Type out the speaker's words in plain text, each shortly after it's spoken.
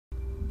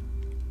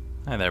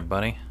Hi there,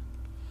 buddy.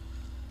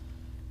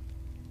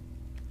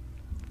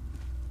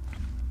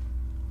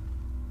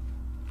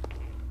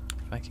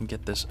 If I can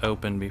get this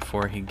open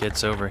before he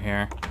gets over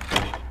here,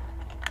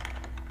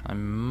 I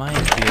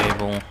might be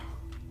able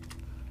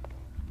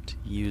to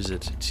use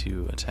it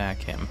to attack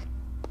him.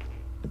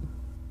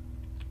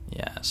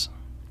 Yes,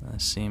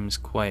 this seems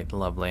quite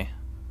lovely.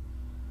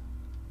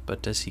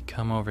 But does he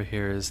come over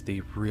here is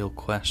the real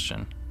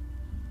question.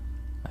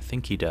 I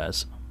think he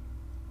does.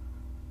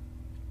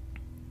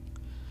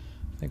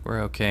 I think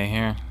we're okay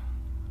here.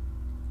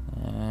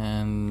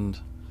 And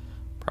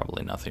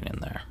probably nothing in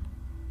there.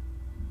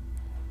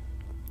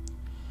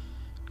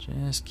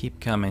 Just keep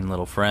coming,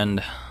 little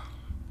friend.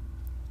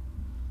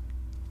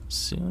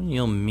 Soon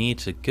you'll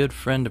meet a good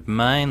friend of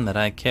mine that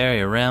I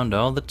carry around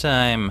all the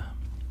time.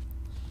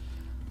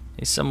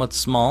 He's somewhat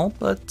small,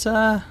 but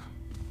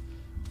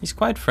he's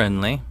quite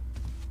friendly.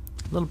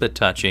 A little bit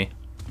touchy.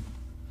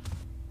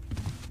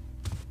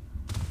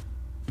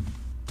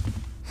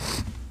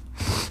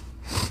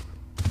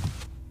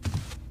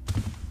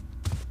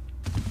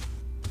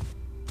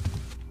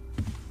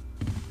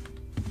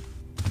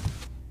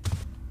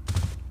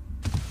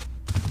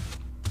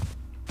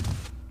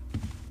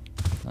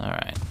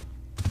 Alright.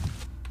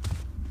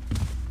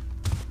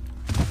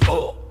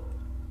 Oh!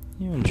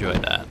 You enjoy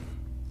that.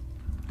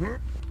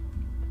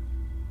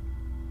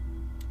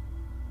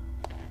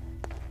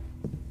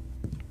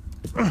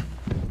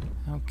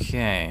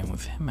 Okay,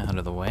 with him out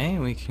of the way,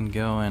 we can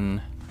go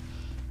and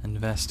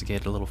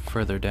investigate a little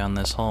further down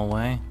this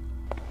hallway.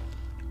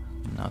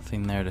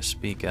 Nothing there to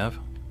speak of.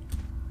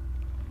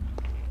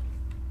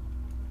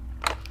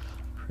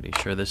 Pretty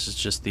sure this is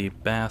just the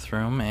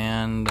bathroom,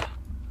 and...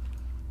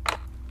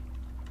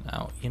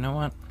 oh, you know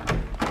what?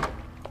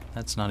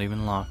 That's not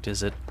even locked,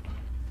 is it?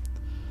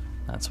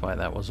 That's why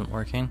that wasn't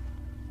working.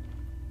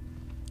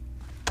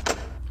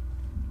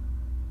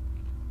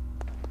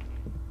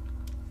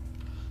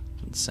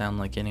 Doesn't sound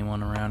like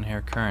anyone around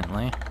here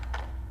currently.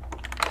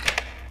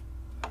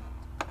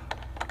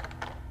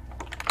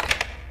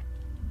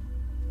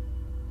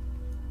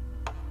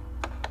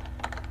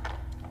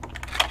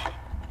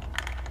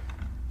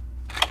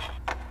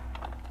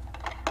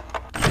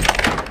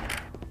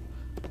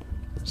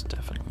 There's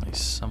definitely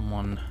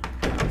someone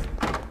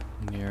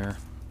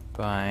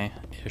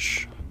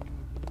nearby-ish.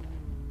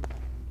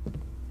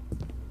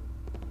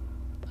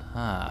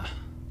 Ah.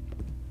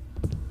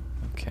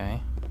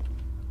 Okay.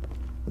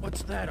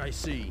 What's that I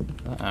see?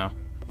 Uh-oh.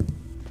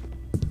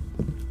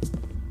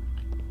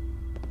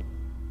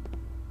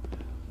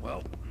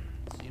 Well,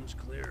 seems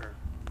clear.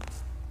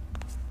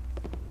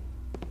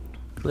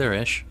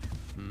 Clearish.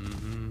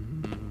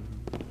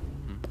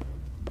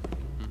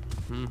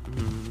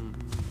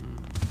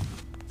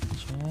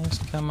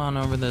 Just come on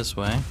over this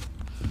way.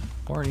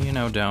 Or, you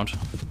know, don't.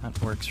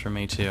 That works for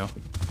me, too.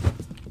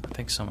 I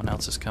think someone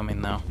else is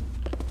coming, though.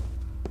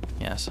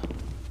 Yes.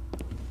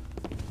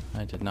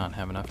 I did not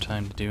have enough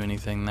time to do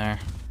anything there.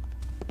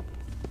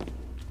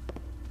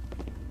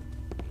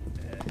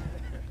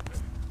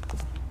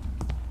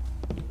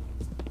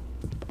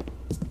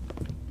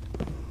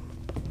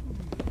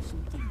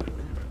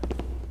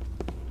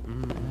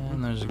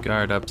 And there's a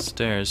guard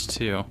upstairs,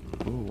 too.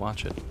 Ooh,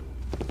 watch it.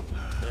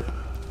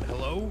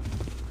 Hello?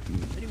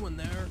 Anyone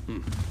there?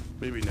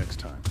 Maybe next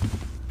time.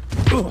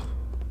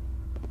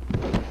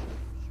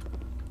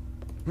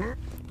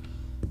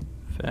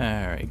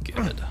 Very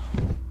good.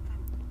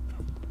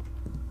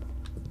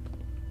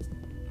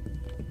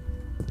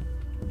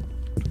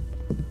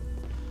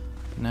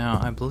 Now,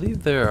 I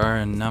believe there are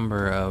a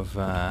number of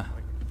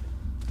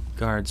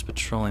guards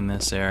patrolling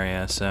this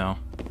area, so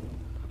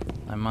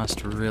I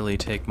must really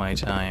take my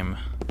time.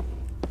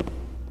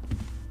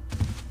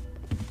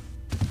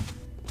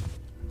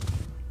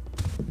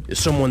 Is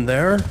someone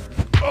there?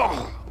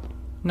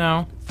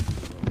 No.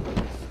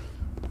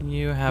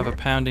 You have a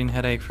pounding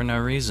headache for no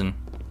reason.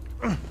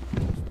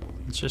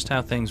 It's just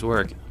how things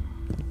work.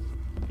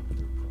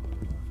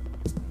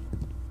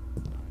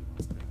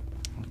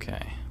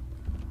 Okay.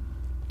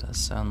 Does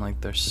sound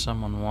like there's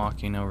someone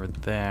walking over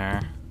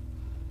there.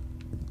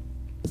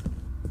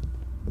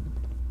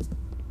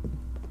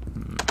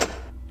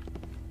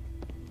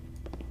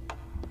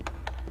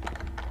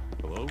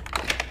 Hello?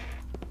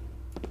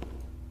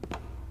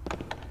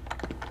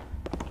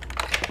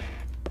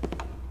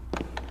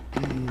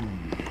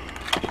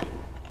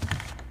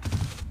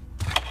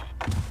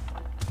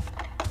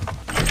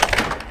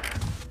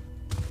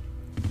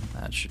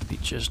 That should be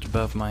just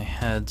above my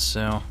head,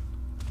 so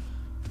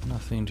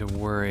nothing to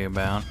worry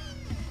about.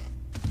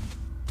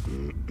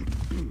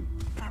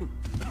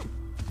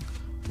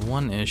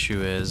 One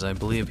issue is, I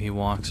believe he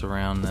walks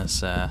around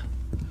this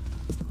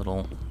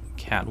little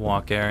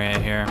catwalk area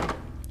here,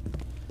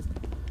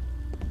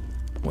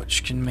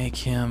 which can make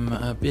him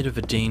a bit of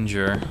a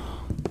danger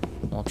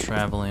while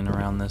traveling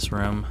around this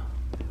room.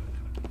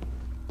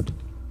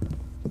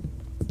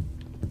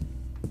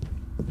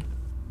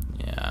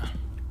 Yeah.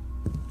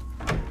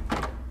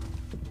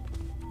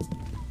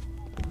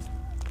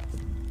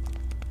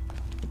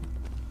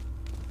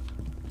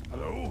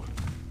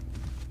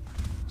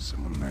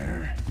 Someone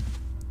there?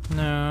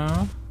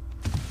 No.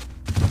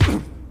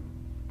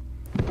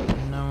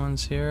 No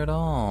one's here at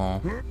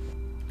all.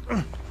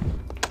 Damn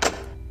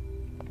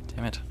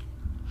it.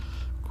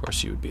 Of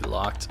course you would be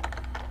locked.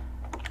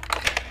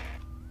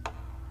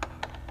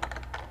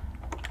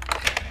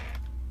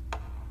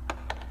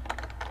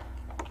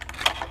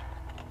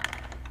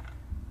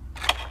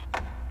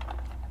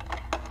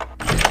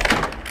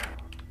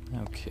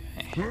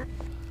 Okay.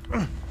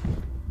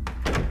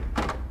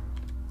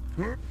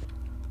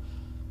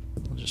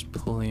 We'll just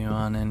pull you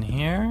on in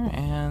here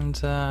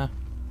and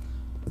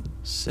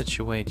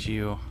situate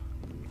you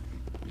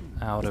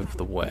out of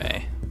the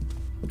way.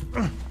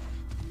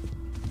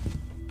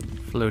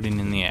 Floating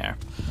in the air.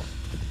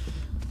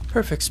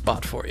 Perfect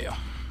spot for you.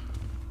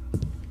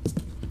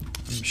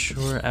 I'm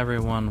sure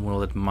everyone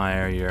will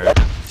admire your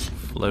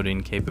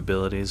floating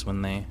capabilities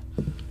when they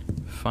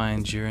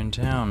find you're in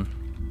town.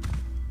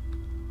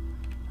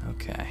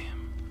 Okay.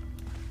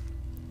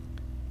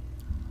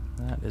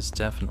 That is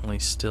definitely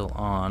still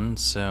on,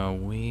 so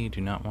we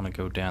do not want to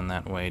go down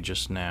that way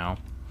just now.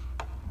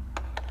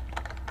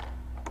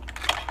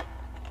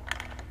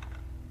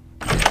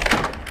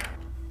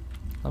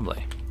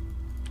 Lovely.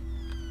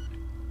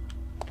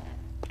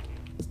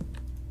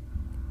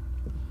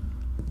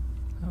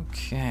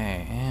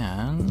 Okay,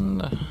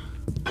 and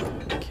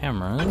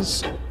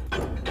cameras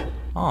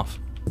off.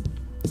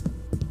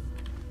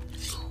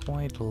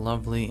 Quite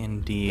lovely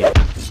indeed.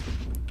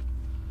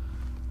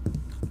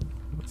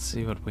 Let's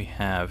see what we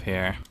have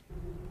here.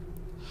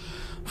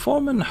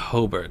 Foreman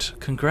Hobart.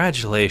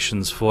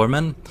 Congratulations,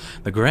 Foreman.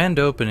 The grand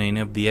opening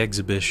of the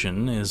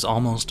exhibition is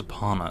almost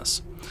upon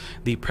us.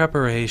 The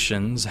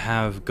preparations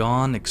have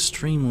gone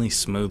extremely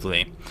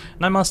smoothly,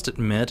 and I must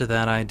admit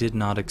that I did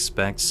not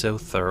expect so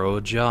thorough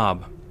a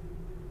job.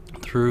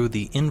 Through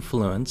the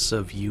influence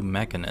of you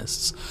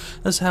mechanists,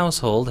 this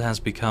household has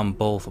become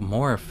both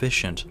more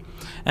efficient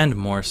and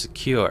more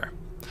secure.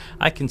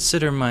 I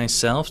consider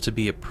myself to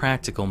be a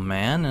practical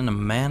man and a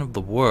man of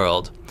the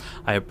world.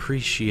 I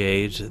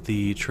appreciate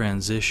the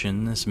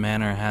transition this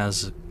manor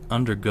has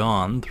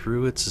undergone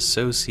through its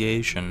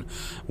association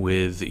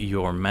with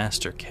your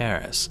Master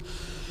Karras.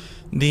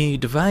 The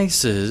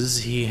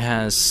devices he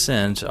has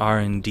sent are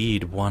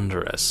indeed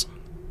wondrous.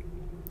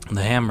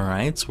 The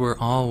Hammerites were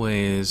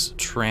always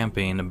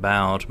tramping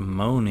about,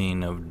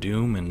 moaning of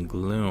doom and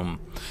gloom.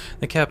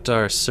 They kept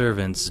our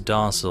servants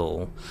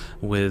docile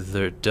with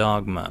their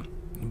dogma,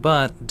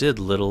 but did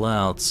little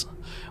else.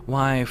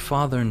 Why,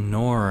 Father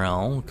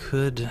Norrell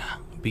could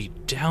be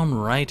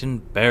downright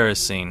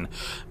embarrassing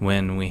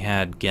when we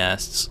had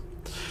guests.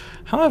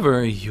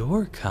 However,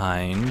 your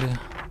kind,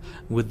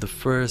 with the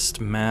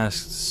first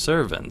masked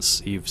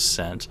servants you've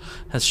sent,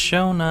 has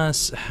shown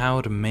us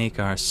how to make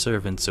our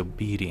servants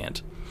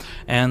obedient,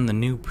 and the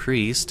new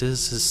priest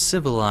is as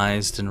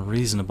civilized and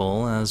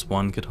reasonable as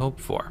one could hope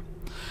for.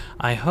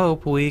 I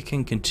hope we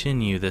can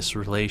continue this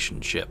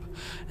relationship,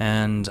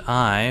 and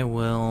I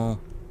will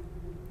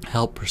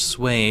help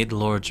persuade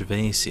Lord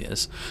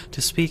Gervasius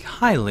to speak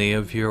highly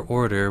of your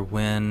order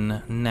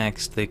when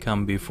next they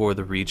come before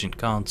the Regent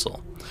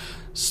Council.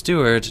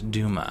 Stuart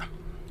Duma.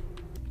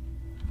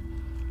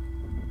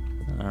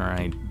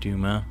 Alright,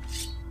 Duma.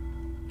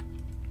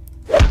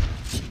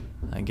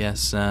 I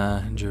guess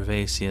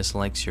Gervasius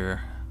likes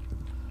your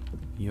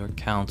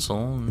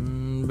counsel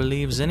and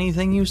believes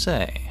anything you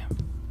say.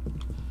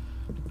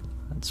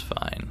 That's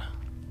fine.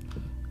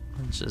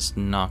 Let's just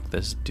knock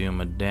this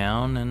Duma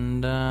down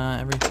and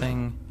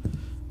everything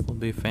will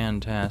be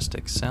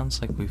fantastic.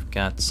 Sounds like we've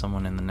got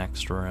someone in the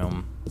next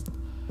room.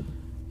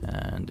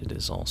 And it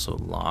is also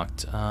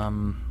locked.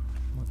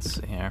 Let's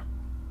see here.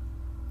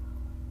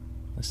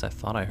 At least I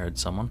thought I heard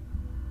someone.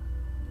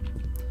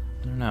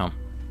 I don't know.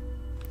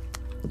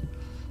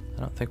 I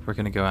don't think we're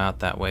gonna go out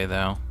that way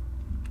though.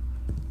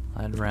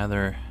 I'd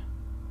rather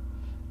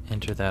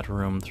enter that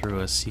room through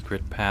a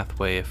secret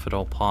pathway if at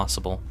all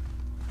possible.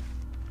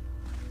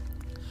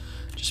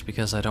 Just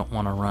because I don't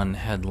want to run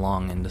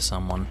headlong into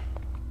someone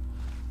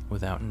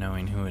without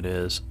knowing who it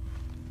is.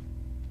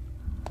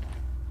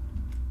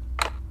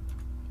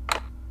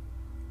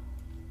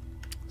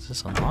 Is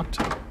this unlocked?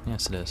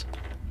 Yes, it is.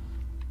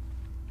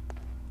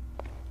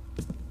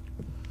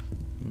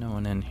 No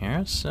one in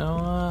here,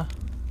 so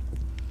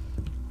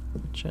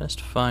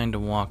just fine to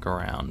walk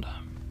around.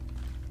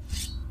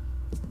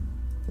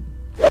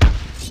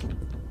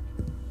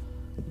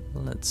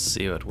 Let's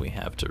see what we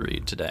have to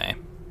read today.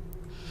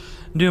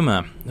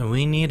 Duma,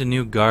 we need a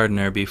new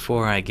gardener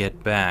before I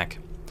get back.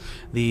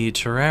 The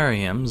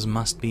terrariums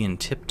must be in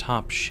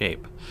tip-top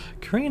shape.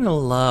 Karina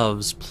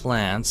loves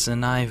plants,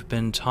 and I've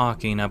been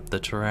talking up the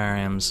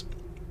terrariums.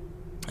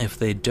 If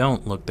they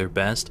don't look their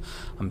best,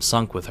 I'm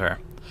sunk with her.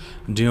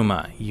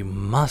 Duma, you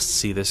must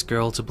see this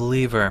girl to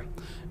believe her.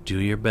 Do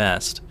your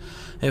best.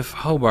 If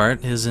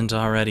Hobart isn't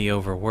already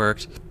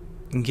overworked,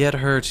 get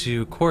her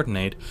to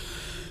coordinate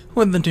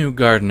with the new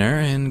gardener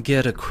and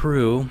get a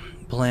crew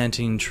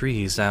planting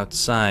trees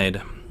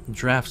outside.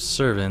 Draft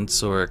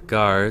servants or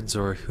guards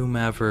or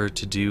whomever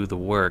to do the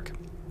work.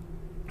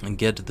 and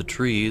get to the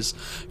trees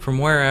from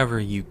wherever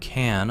you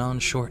can on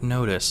short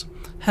notice.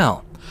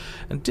 Hell,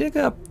 dig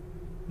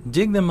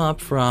them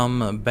up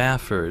from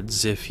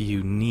Bafford's if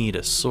you need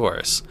a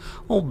source.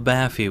 Old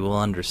Baffy will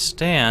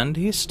understand.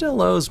 He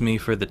still owes me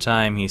for the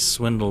time he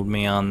swindled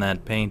me on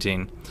that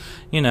painting.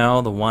 You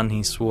know, the one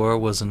he swore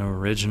was an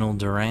original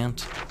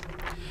Durant.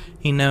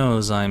 He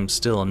knows I'm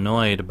still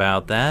annoyed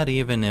about that,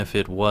 even if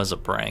it was a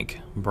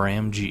prank.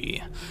 Bram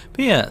G.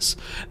 P.S.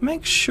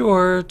 Make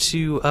sure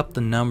to up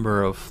the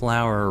number of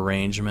flower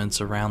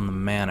arrangements around the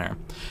manor.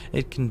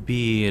 It can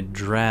be a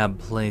drab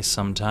place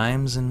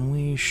sometimes, and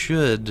we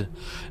should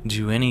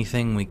do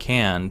anything we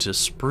can to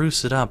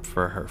spruce it up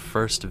for her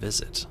first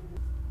visit.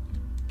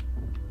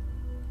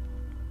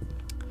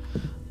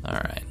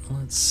 Alright,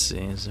 let's see.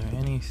 Is there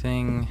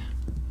anything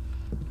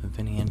of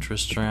any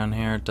interest around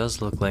here? It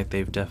does look like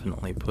they've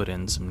definitely put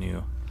in some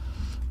new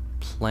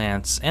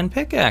plants and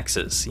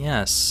pickaxes.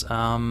 Yes,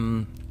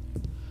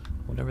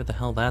 whatever the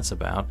hell that's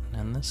about.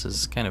 And this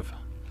is kind of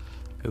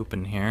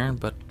open here,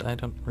 but I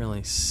don't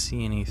really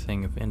see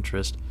anything of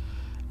interest.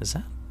 Is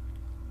that?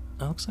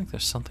 It looks like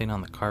there's something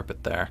on the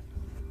carpet there.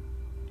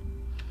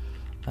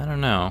 I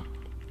don't know.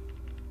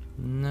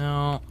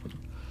 No,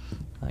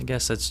 I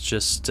guess it's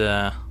just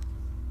a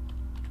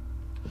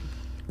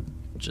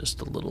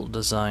little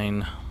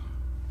design.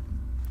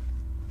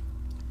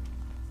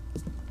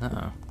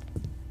 Uh-oh.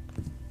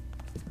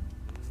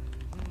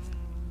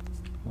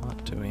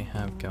 What do we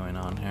have going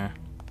on here?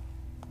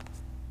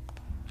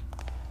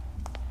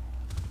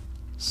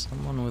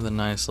 Someone with a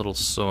nice little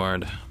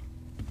sword.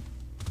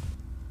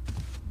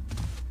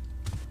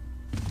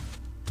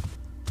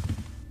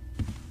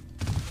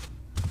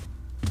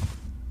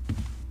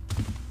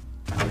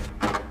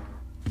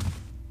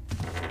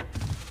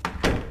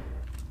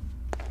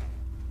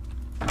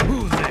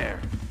 Who's there?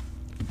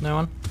 No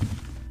one?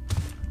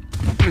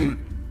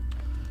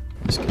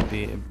 This could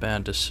be a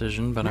bad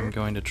decision, but I'm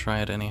going to try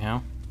it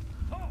anyhow.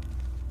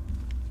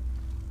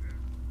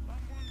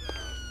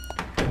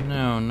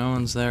 No, no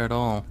one's there at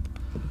all.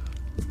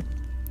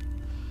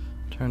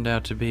 Turned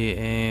out to be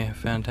a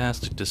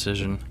fantastic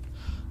decision.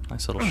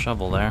 Nice little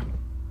shovel there.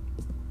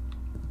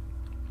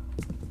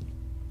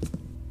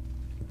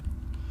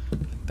 I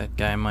think that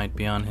guy might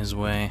be on his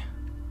way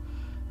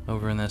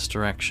over in this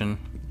direction.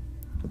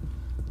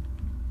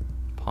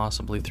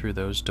 Possibly through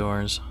those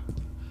doors.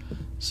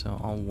 So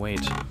I'll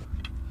wait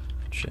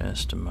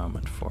just a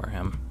moment for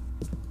him.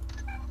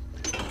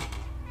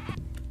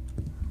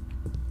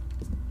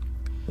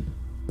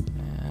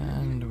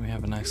 And we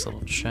have a nice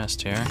little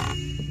chest here.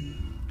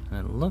 And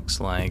it looks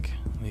like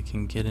we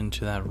can get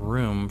into that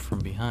room from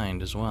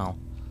behind as well.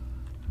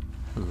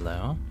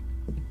 Hello?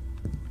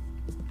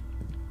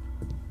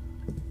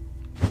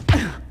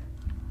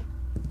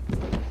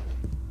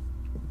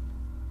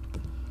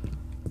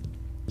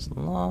 As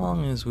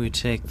long as we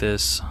take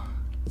this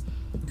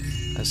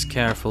as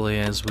carefully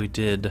as we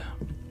did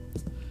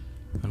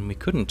when we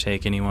couldn't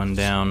take anyone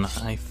down,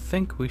 I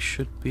think we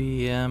should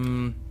be,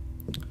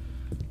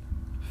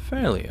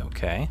 fairly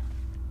okay.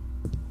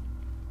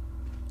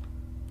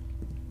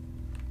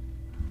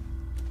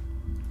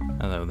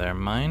 Hello there,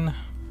 mine.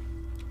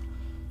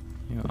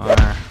 You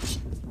are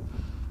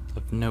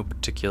of no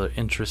particular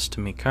interest to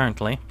me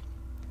currently,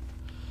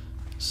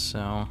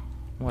 so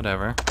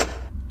whatever.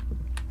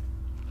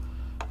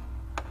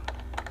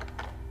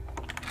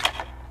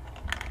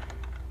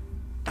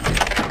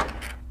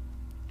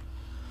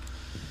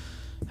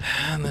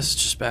 And this is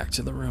just back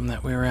to the room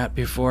that we were at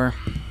before.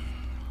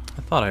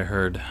 I thought I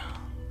heard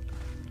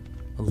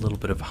a little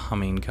bit of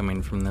humming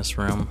coming from this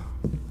room.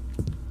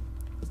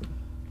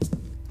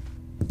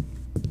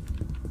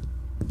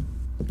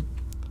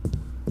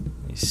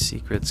 These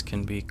secrets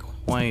can be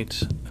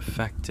quite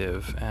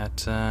effective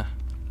at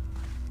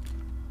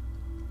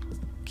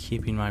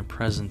keeping my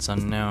presence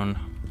unknown.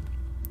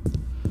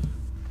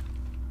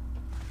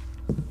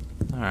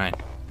 Alright.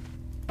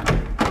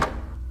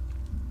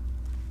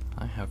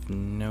 I have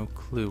no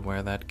clue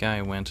where that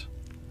guy went.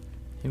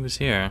 He was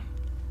here.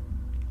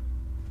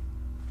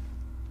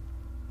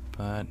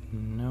 But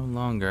no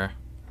longer.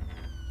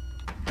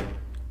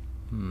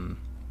 I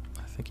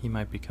think he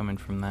might be coming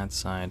from that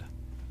side.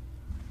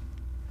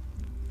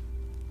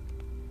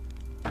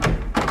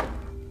 I'd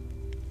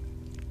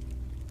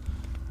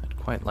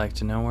quite like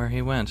to know where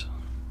he went.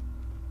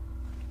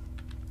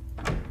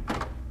 Well,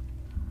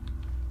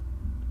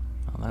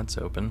 that's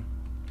open.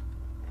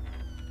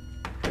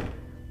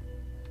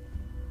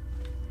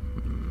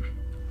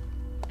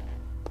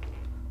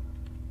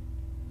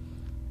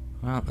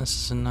 Well, this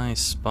is a nice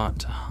spot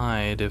to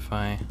hide if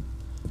I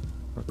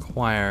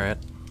require it.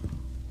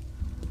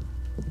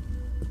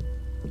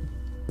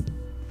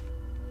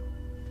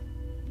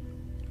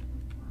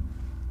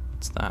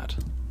 What's that?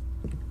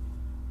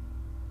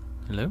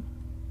 Hello?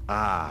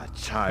 Ah,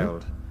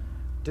 child,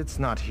 didst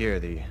not hear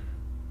thee.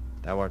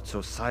 Thou art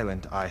so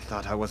silent, I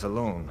thought I was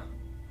alone.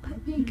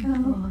 Let me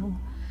go.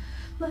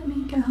 Let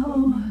me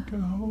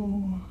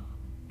go.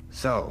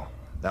 So,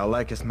 thou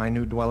likest my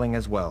new dwelling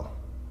as well.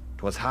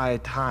 'Twas high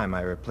time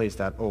I replaced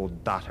that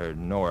old dotard,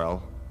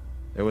 Norrell.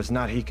 There was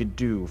naught he could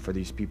do for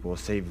these people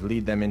save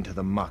lead them into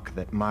the muck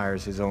that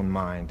mires his own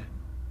mind.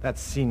 That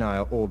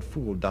senile old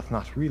fool doth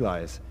not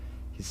realize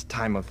his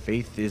time of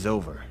faith is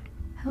over.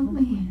 Help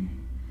me.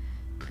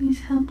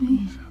 Please help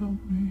me.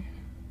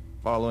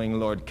 Following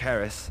Lord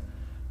Karis,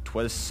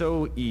 'twas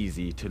so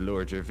easy to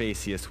lure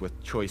Gervasius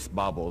with choice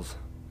baubles.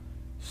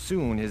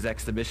 Soon his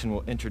exhibition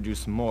will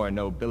introduce more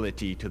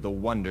nobility to the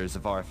wonders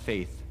of our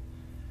faith.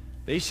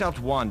 They shall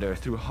wander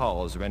through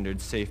halls rendered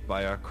safe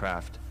by our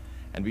craft,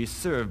 and be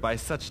served by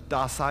such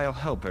docile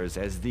helpers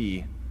as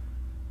thee.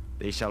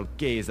 They shall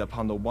gaze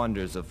upon the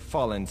wonders of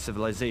fallen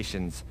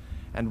civilizations,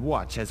 and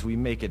watch as we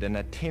make it an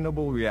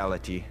attainable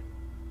reality.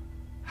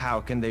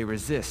 How can they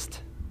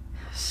resist?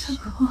 So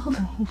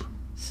cold.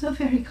 So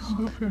very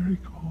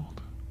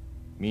cold.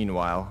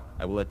 Meanwhile,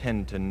 I will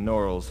attend to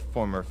Norrell's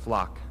former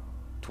flock.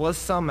 'Twas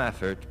some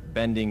effort,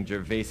 bending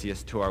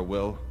Gervasius to our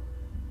will,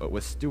 but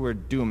with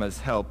Steward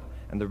Duma's help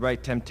and the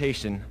right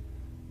temptation,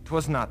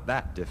 'twas not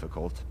that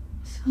difficult.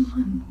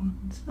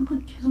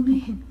 Someone kill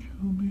me.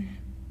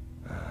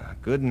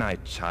 Good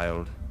night,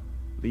 child.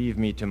 Leave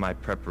me to my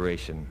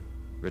preparation.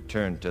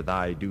 Return to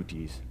thy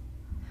duties.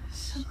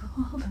 So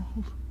cold.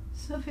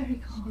 So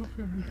very cold.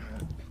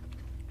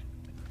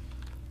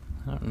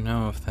 I don't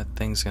know if that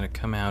thing's gonna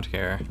come out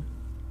here.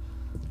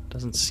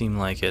 Doesn't seem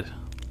like it.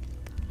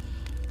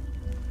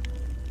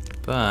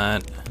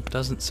 But it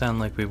doesn't sound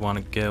like we want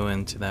to go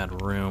into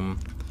that room.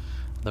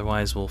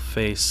 Otherwise we'll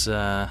face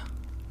a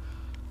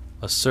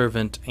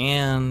servant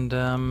and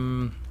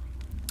a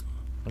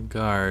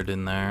guard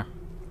in there.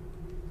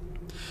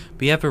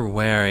 Be ever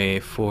wary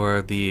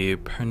for the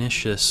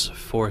pernicious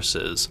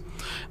forces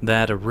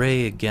that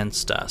array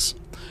against us.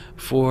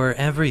 For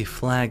every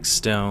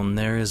flagstone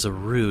there is a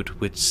root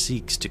which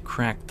seeks to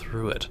crack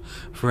through it.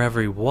 For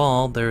every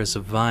wall there is a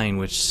vine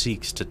which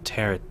seeks to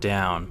tear it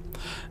down.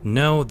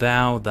 Know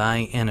thou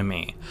thy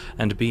enemy,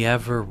 and be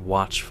ever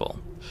watchful,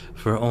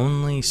 for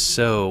only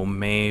so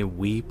may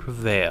we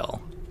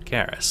prevail.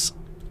 Karis.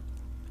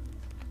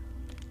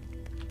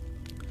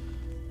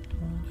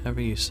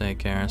 Whatever you say,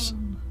 Karis.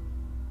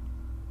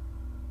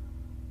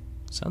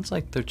 Sounds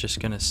like they're just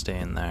gonna stay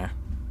in there.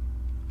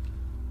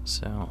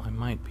 So I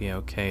might be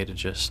okay to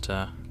just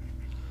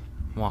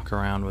walk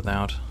around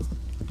without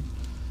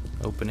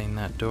opening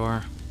that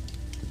door.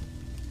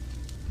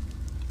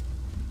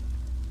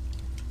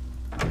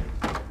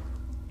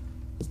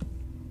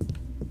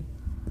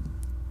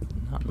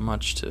 Not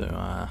much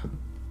to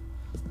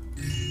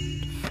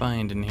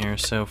find in here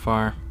so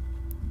far.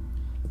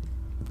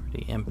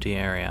 Pretty empty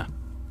area.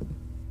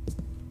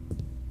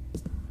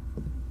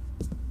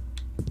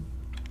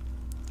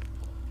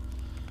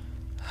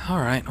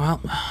 Alright,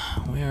 well,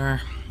 we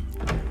are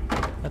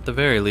at the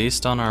very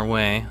least on our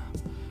way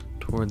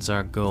towards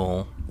our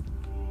goal.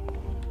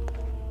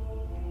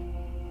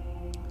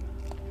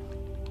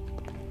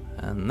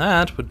 And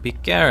that would be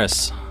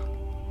Karis.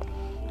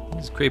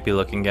 He's a creepy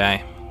looking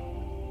guy.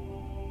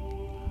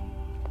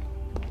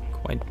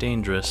 Quite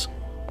dangerous.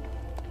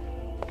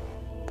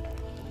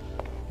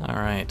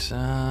 Alright,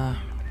 I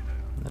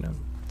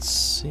don't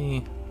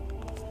see...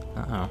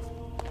 Uh-oh.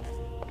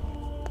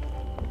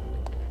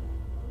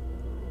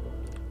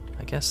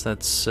 I guess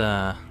that's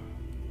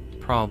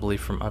probably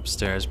from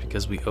upstairs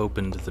because we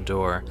opened the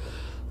door,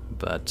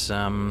 but it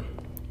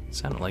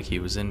sounded like he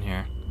was in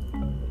here.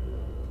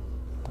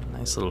 A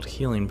nice little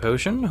healing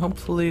potion.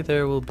 Hopefully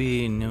there will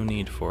be no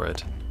need for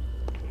it.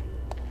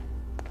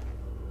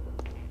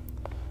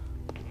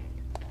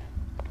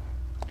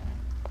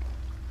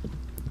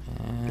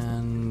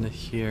 And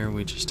here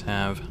we just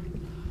have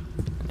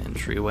an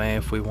entryway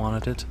if we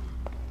wanted it,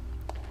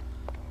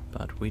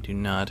 but we do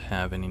not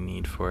have any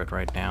need for it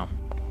right now.